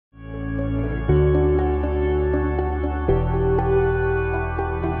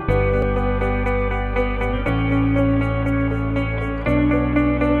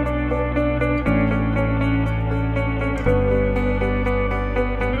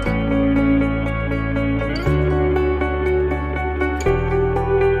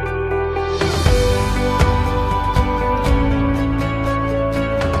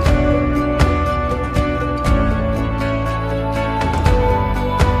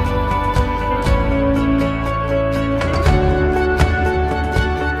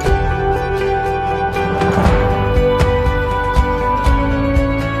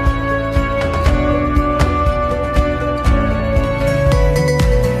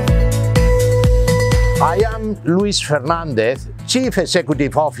I'm Luis Fernandez, Chief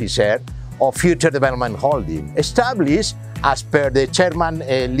Executive Officer of Future Development Holding, established as per the chairman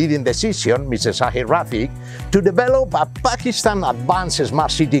leading decision, Mr. Zahir Rafiq, to develop a Pakistan Advanced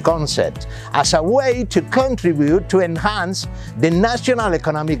Smart City concept as a way to contribute to enhance the national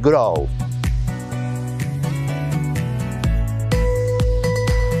economic growth.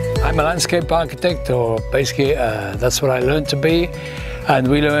 I'm a landscape architect, or basically that's what I learned to be. And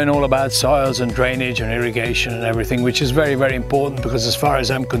we learn all about soils and drainage and irrigation and everything, which is very, very important because as far as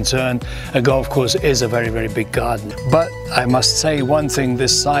I'm concerned, a golf course is a very, very big garden. But I must say one thing,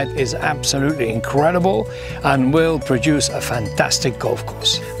 this site is absolutely incredible and will produce a fantastic golf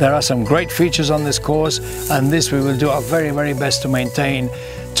course. There are some great features on this course, and this we will do our very, very best to maintain,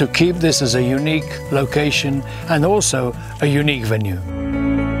 to keep this as a unique location and also a unique venue.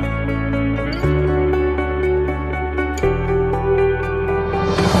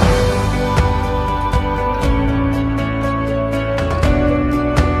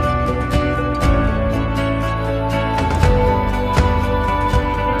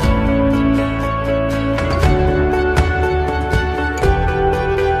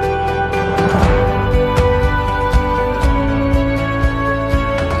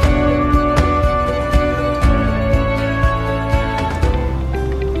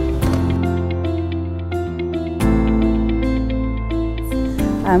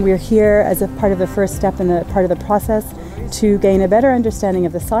 We're here as a part of the first step in the part of the process to gain a better understanding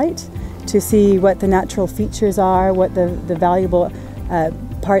of the site, to see what the natural features are, what the valuable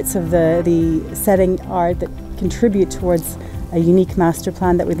parts of the setting are that contribute towards a unique master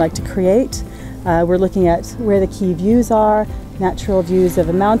plan that we'd like to create. We're looking at where the key views are, natural views of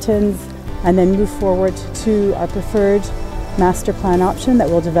the mountains, and then move forward to our preferred master plan option that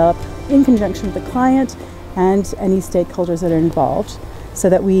we'll develop in conjunction with the client and any stakeholders that are involved, so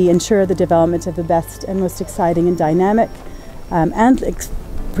that we ensure the development of the best and most exciting and dynamic and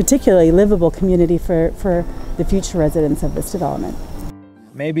particularly livable community for the future residents of this development.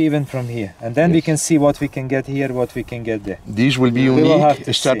 Maybe even from here, and then we can see what we can get here, what we can get there. This will be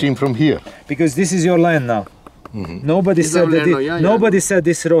unique starting from here. Because this is your land now. Mm-hmm. Nobody said that nobody said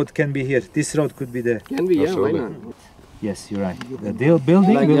this road can be here. This road could be there. Can be, yeah, why not? Yes, you're right. The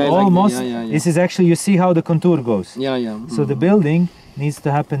building will almost. This is actually, you see how the contour goes. Yeah, yeah. So the building needs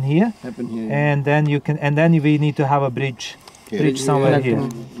to happen here. And then you can, and then we need to have a bridge somewhere here.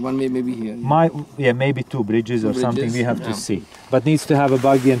 One maybe here. Maybe two bridges or something. We have to see. But needs to have a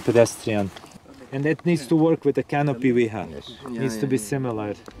buggy and pedestrian, and it needs to work with the canopy we have. Needs to be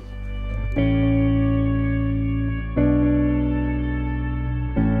similar.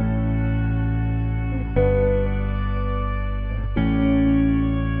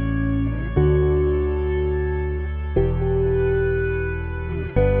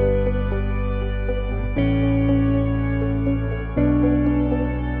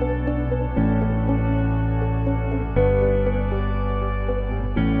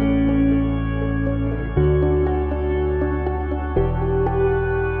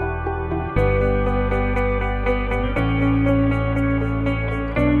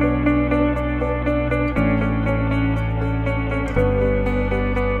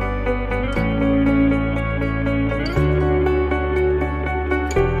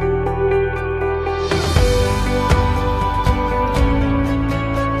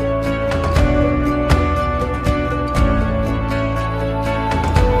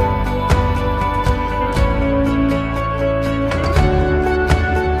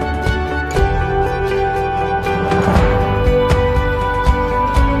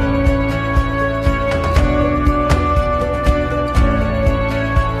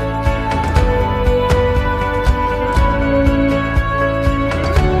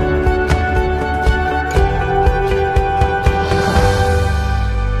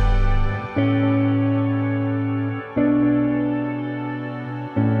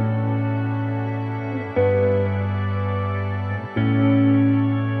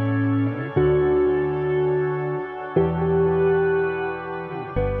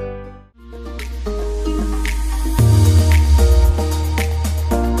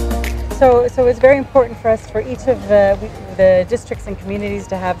 So it's very important for us, for each of the districts and communities,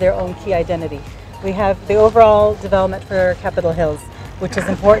 to have their own key identity. We have the overall development for Capitol Hills, which is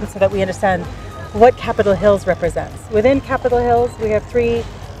important so that we understand what Capitol Hills represents. Within Capitol Hills, we have 3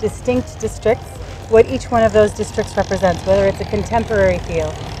 distinct districts, what each one of those districts represents, whether it's a contemporary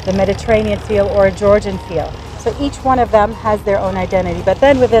feel, the Mediterranean feel, or a Georgian feel. So each one of them has their own identity. But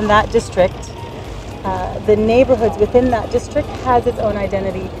then within that district, the neighborhoods within that district has its own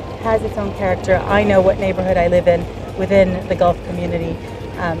identity, has its own character. I know what neighborhood I live in within the Gulf community.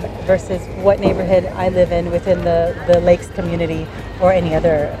 versus what neighborhood I live in within the Lakes community or any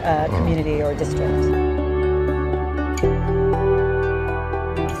other community or district.